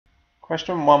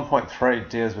Question 1.3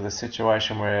 deals with a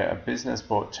situation where a business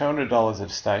bought $200 of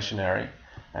stationery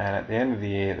and at the end of the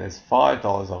year there's $5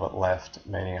 of it left,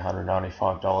 meaning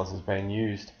 $195 has been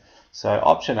used. So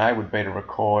option A would be to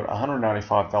record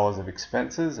 $195 of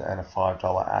expenses and a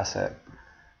 $5 asset.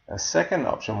 A second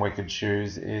option we could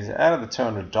choose is out of the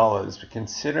 $200, but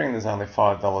considering there's only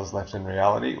 $5 left in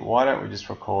reality, why don't we just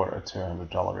record a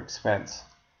 $200 expense?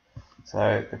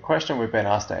 So the question we've been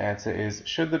asked to answer is,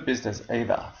 should the business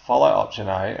either follow option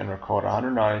A and record a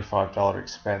 $195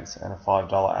 expense and a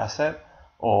 $5 asset,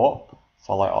 or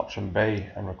follow option B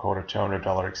and record a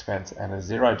 $200 expense and a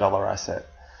 $0 asset?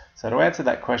 So to answer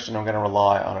that question, I'm going to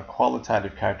rely on a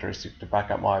qualitative characteristic to back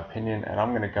up my opinion, and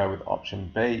I'm going to go with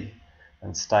option B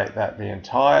and state that the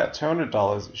entire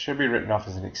 $200 should be written off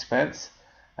as an expense,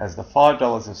 as the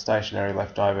 $5 of stationery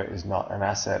left over is not an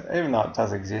asset. Even though it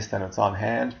does exist and it's on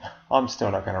hand, I'm still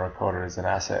not going to record it as an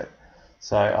asset.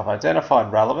 So I've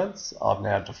identified relevance, I've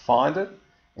now defined it.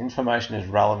 Information is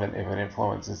relevant if it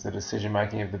influences the decision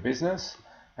making of the business,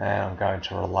 and I'm going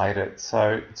to relate it.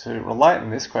 So to relate in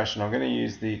this question, I'm going to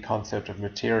use the concept of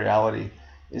materiality.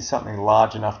 Is something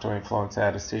large enough to influence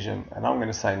our decision? And I'm going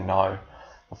to say no.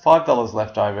 The $5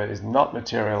 left over is not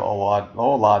material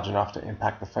or large enough to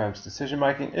impact the firm's decision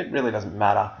making. It really doesn't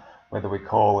matter whether we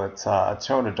call it a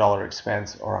 $200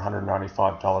 expense or a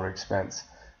 $195 expense.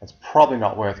 It's probably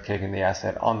not worth keeping the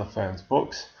asset on the firm's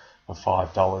books for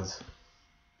 $5.